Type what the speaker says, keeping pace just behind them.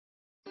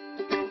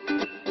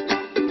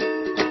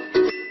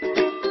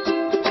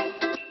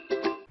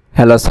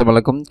Hello, আসসালামু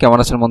আলাইকুম। কেমন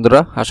আছেন বন্ধুরা?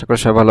 আশা করি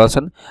সবাই ভালো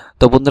আছেন।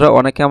 তো বন্ধুরা,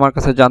 অনেকে আমার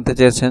কাছে জানতে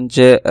চেয়েছেন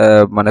যে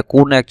মানে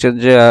কোন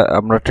এক্সচেঞ্জে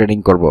আমরা ট্রেডিং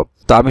করব।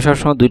 তো আমি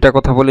সবসময় দুইটা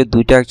কথা বলি,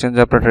 দুইটা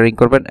এক্সচেঞ্জে আপনারা ট্রেডিং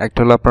করবেন। একটা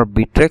হলো আপনার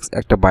বিট্রেক্স,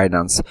 একটা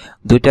বাইন্যান্স।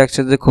 দুইটা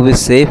এক্সচেঞ্জে খুবই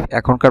সেফ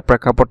এখনকার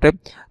প্রেক্ষাপটে।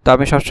 তো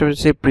আমি সবসময়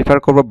বেশি প্রিফার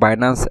করব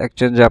বাইন্যান্স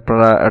এক্সচেঞ্জে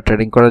আপনারা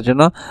ট্রেডিং করার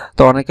জন্য।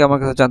 তো অনেকে আমার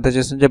কাছে জানতে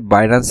চেয়েছেন যে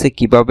বাইন্যান্সে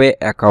কিভাবে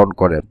অ্যাকাউন্ট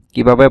করে,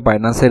 কিভাবে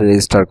বাইন্যান্সে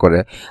রেজিস্টার করে।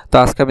 তো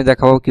আজকে আমি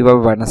দেখাবো কিভাবে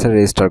বাইন্যান্সে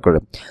রেজিস্টার করে।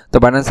 তো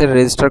বাইন্যান্সে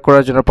রেজিস্টার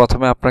করার জন্য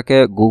প্রথমে আপনাকে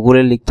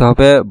গুগলে লিখতে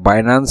হবে,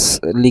 বাইন্যান্স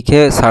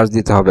লিখে সার্চ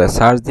দিতে হবে।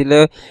 সার্চ দিলে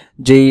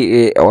যেই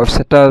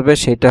ওয়েবসাইটটা আসবে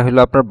সেটা হলো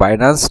আপনার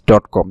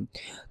binance.com।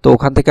 তো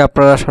ওখান থেকে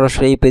আপনারা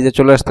সরাসরি এই পেজে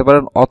চলে আসতে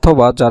পারেন,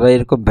 অথবা যারা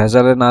এরকম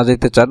ভেজালে না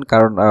যেতে চান,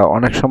 কারণ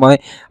অনেক সময়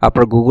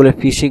আপনার গুগলে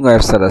ফিশিং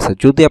ওয়েবসাইট আছে।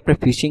 যদি আপনি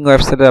ফিশিং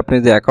ওয়েবসাইটে আপনি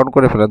যদি অ্যাকাউন্ট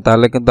করে ফেলেন,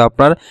 তাহলে কিন্তু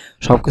আপনার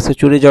সব কিছু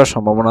চুরি যাওয়ার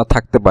সম্ভাবনা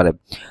থাকতে পারে।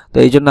 তো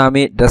এই জন্য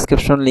আমি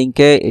ডেসক্রিপশন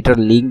লিঙ্কে এটার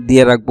লিঙ্ক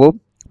দিয়ে রাখবো,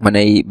 মানে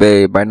এই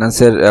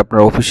বাইন্যান্সের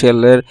আপনার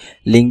অফিসিয়ালের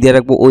লিঙ্ক দিয়ে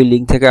রাখবো। ওই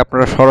লিঙ্ক থেকে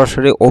আপনারা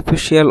সরাসরি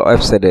অফিসিয়াল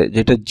ওয়েবসাইটে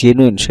যেটা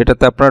জেনুইন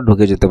সেটাতে আপনারা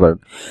ঢুকে যেতে পারেন।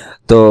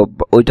 তো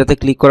ওইটাতে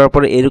ক্লিক করার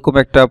পরে এরকম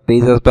একটা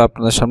পেজ আসবে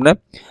আপনাদের সামনে।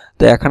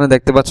 তো এখানে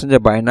দেখতে পাচ্ছেন যে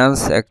বাইন্যান্স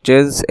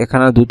এক্সচেঞ্জ,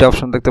 এখানে দুইটা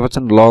অপশন দেখতে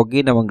পাচ্ছেন, লগ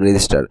ইন এবং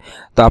রেজিস্টার।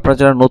 তো আপনারা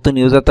যারা নতুন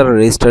ইউজার তারা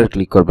রেজিস্টারে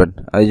ক্লিক করবেন।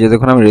 এই যে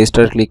দেখুন আমি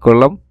রেজিস্টারে ক্লিক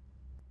করলাম।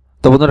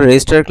 তো বন্ধুরা,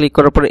 রেজিস্টারে ক্লিক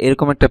করার পরে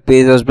এরকম একটা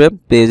পেজ আসবে।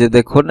 পেজে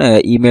দেখুন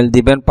ইমেল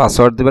দিবেন,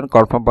 পাসওয়ার্ড দিবেন,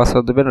 কনফার্ম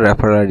পাসওয়ার্ড দিবেন,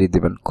 রেফারেল আইডি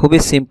দিবেন। খুবই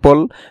সিম্পল,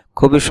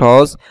 খুবই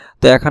সহজ।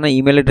 তো এখানে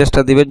ইমেল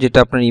অ্যাড্রেসটা দিবেন যেটা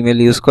আপনার ইমেল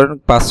ইউজ করেন।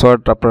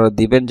 পাসওয়ার্ড আপনারা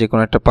দিবেন যে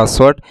কোনো একটা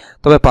পাসওয়ার্ড।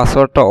 তবে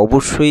পাসওয়ার্ডটা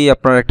অবশ্যই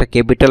আপনার একটা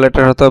ক্যাপিটাল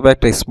লেটার হতে হবে,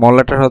 একটা স্মল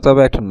লেটার হতে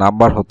হবে, একটা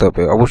নাম্বার হতে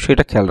হবে। অবশ্যই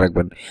এটা খেয়াল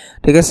রাখবেন,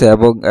 ঠিক আছে?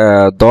 এবং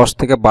 10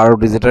 থেকে 12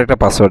 ডিজিটের একটা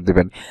পাসওয়ার্ড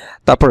দিবেন।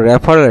 তারপর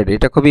রেফারেল আইডি,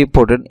 এটা খুবই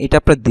ইম্পর্টেন্ট। এটা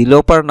আপনি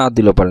দিলেও পারেন, না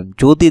দিলেও পারেন।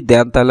 যদি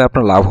দেন তাহলে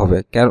আপনার লাভ হবে।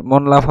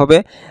 কেমন লাভ হবে?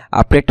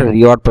 আপনি একটা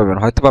রিওয়ার্ড পাবেন,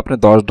 হয়তো আপনি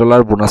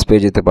 $10 বোনাস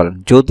পেয়ে যেতে পারেন।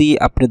 যদি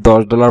আপনি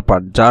 $10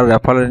 পান, যার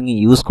রেফারেল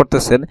ইউজ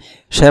করতেছেন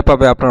সে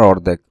পাবে আপনার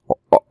অর্ধেক।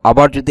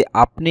 আবার যদি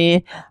আপনি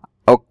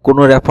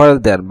কোনো রেফারেল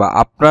দেন বা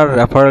আপনার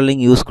রেফারেল লিঙ্ক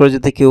ইউজ করে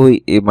যদি কেউ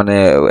মানে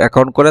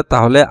অ্যাকাউন্ট করে,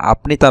 তাহলে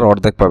আপনি তার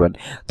অর্ধেক পাবেন।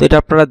 তো এটা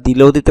আপনারা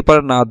দিলেও দিতে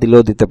পারেন, না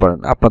দিলেও দিতে পারেন,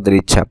 আপনাদের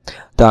ইচ্ছা।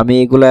 তো আমি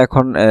এগুলো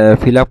এখন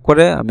ফিল আপ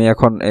করে আমি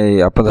এখন এই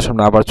আপনাদের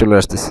সামনে আবার চলে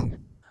আসতেছি।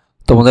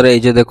 তো বন্ধুরা,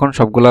 এই যে দেখুন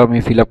সবগুলো আমি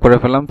ফিল আপ করে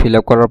ফেলাম। ফিল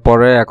আপ করার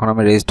পরে এখন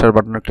আমি রেজিস্টার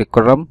বাটনে ক্লিক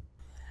করলাম।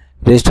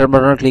 রেজিস্টার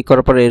বাটনে ক্লিক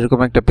করার পরে এরকম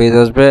একটা পেজ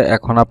আসবে।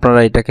 এখন আপনারা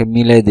এটাকে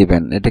মিলিয়ে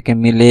দিবেন, এটাকে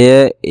মিলিয়ে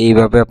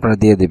এইভাবে আপনারা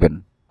দিয়ে দিবেন।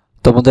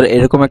 তো বন্ধুরা,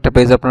 এরকম একটা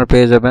পেজ আপনারা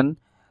পেয়ে যাবেন।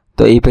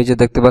 তো এই পেজে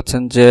দেখতে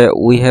পাচ্ছেন যে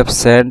we have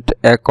sent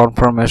a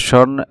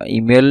confirmation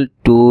email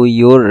to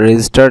your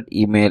registered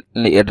email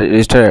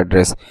registered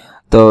address.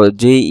 তো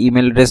যেই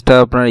ইমেল অ্যাড্রেসটা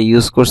আপনারা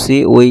ইউজ করছি,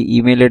 ওই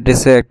ইমেল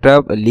অ্যাড্রেসে একটা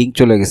লিঙ্ক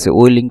চলে গেছে।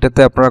 ওই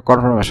লিঙ্কটাতে আপনারা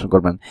কনফার্মেশন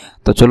করবেন।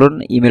 তো চলুন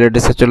ইমেল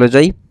অ্যাড্রেসে চলে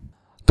যাই।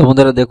 তো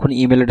বন্ধুরা দেখুন,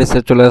 ইমেল অ্যাড্রেসে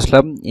চলে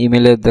আসলাম।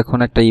 ইমেলে দেখুন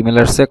একটা ইমেল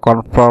আসছে,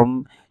 কনফার্ম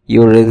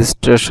ইউর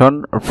রেজিস্ট্রেশন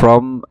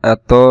ফ্রম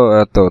এত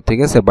এত, ঠিক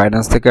আছে?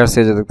 বাইন্যান্স থেকে আসছে,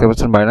 যে দেখতে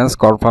পাচ্ছেন বাইন্যান্স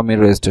কনফার্ম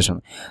ইউর রেজিস্ট্রেশন।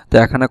 তো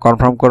এখানে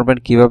কনফার্ম করবেন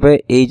কিভাবে?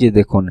 এই যে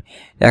দেখুন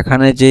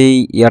এখানে যেই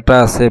ইয়াটা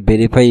আছে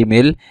ভেরিফাই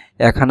ইমেল,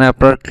 এখানে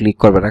আপনারা ক্লিক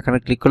করবেন। এখানে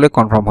ক্লিক করলে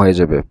কনফার্ম হয়ে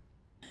যাবে।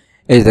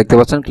 এই যে দেখতে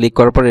পাচ্ছেন, ক্লিক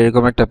করার পর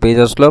এরকম একটা পেজ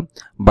আসলো,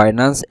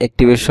 Binance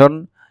activation,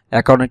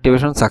 account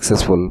activation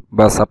successful.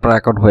 বাস, আপনার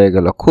অ্যাকাউন্ট হয়ে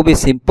গেল। খুবই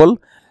সিম্পল।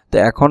 তো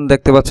এখন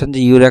দেখতে পাচ্ছেন যে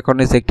your account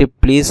is active,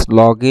 please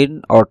log in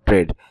or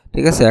trade,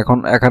 ঠিক আছে? এখন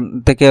এখান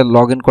থেকে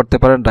লগ ইন করতে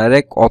পারেন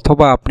ডাইরেক্ট,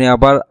 অথবা আপনি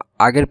আবার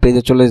আগের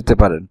পেজে চলে যেতে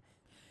পারেন।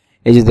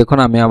 এই যে দেখুন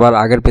আমি আবার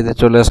আগের পেজে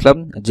চলে আসলাম,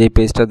 যে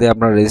পেজটা দিয়ে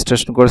আমরা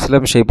রেজিস্ট্রেশন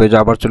করেছিলাম সেই পেজে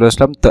আবার চলে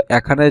আসলাম। তো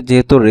এখানে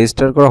যেহেতু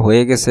রেজিস্টার করা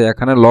হয়ে গেছে,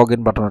 এখানে লগ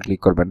ইন বাটনে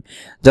ক্লিক করবেন,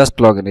 জাস্ট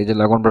লগ ইন। এই যে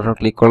লগ ইন বাটনে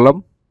ক্লিক করলাম।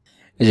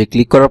 এই যে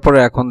ক্লিক করার পরে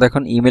এখন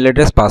দেখুন ইমেল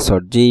অ্যাড্রেস,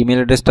 পাসওয়ার্ড, যে ইমেল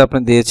অ্যাড্রেসটা আপনি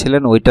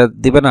দিয়েছিলেন ওইটা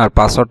দিবেন, আর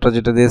পাসওয়ার্ডটা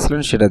যেটা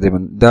দিয়েছিলেন সেটা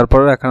দিবেন। দেওয়ার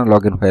পরে এখানে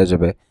লগ ইন হয়ে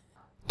যাবে।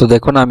 তো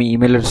দেখুন আমি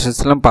ইমেল অ্যাড্রেস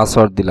দিলাম,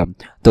 পাসওয়ার্ড দিলাম।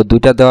 তো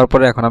দুইটা দেওয়ার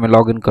পরে এখন আমি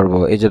লগ ইন করবো।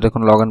 এই যে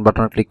দেখুন লগ ইন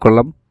বাটনে ক্লিক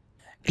করলাম।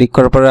 ক্লিক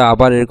করার পরে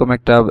আবার এরকম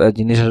একটা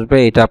জিনিস আসবে,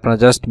 এটা আপনারা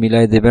জাস্ট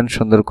মিলাই দেবেন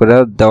সুন্দর করে।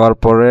 দেওয়ার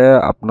পরে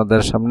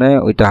আপনাদের সামনে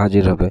ওইটা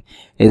হাজির হবে।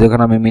 এই দেখুন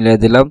আমি মিলাই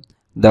দিলাম।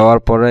 দেওয়ার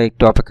পরে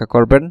একটু অপেক্ষা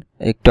করবেন,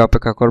 একটু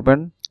অপেক্ষা করবেন।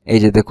 এই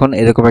যে দেখুন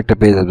এরকম একটা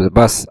পেজ আসবে।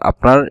 বাস,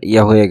 আপনার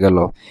ইয়া হয়ে গেল,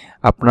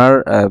 আপনার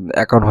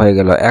অ্যাকাউন্ট হয়ে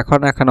গেল। এখন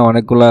এখানে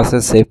অনেকগুলো আছে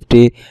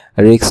সেফটি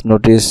রিস্ক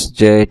নোটিশ,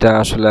 যে এটা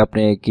আসলে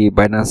আপনি কি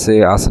বাইন্যান্সে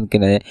আছেন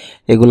কিনা,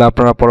 এগুলো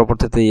আপনারা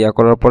পরবর্তীতে ইয়া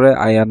করার পরে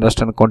আই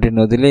আন্ডারস্ট্যান্ড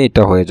কন্টিনিউ দিলে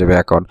এটা হয়ে যাবে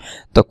অ্যাকাউন্ট।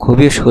 তো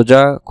খুবই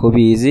সোজা,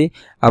 খুবই ইজি।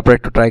 আপনারা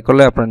একটু ট্রাই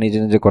করলে আপনারা নিজে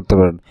নিজে করতে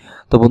পারেন।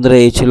 তো বন্ধুরা,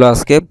 এই ছিল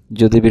আজকে।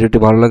 যদি ভিডিওটি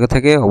ভালো লাগে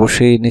থাকে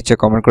অবশ্যই নিচে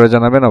কমেন্ট করে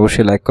জানাবেন,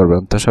 অবশ্যই লাইক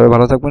করবেন। তো সবাই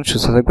ভালো থাকবেন,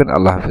 সুস্থ থাকবেন।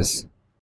 আল্লাহ হাফেজ।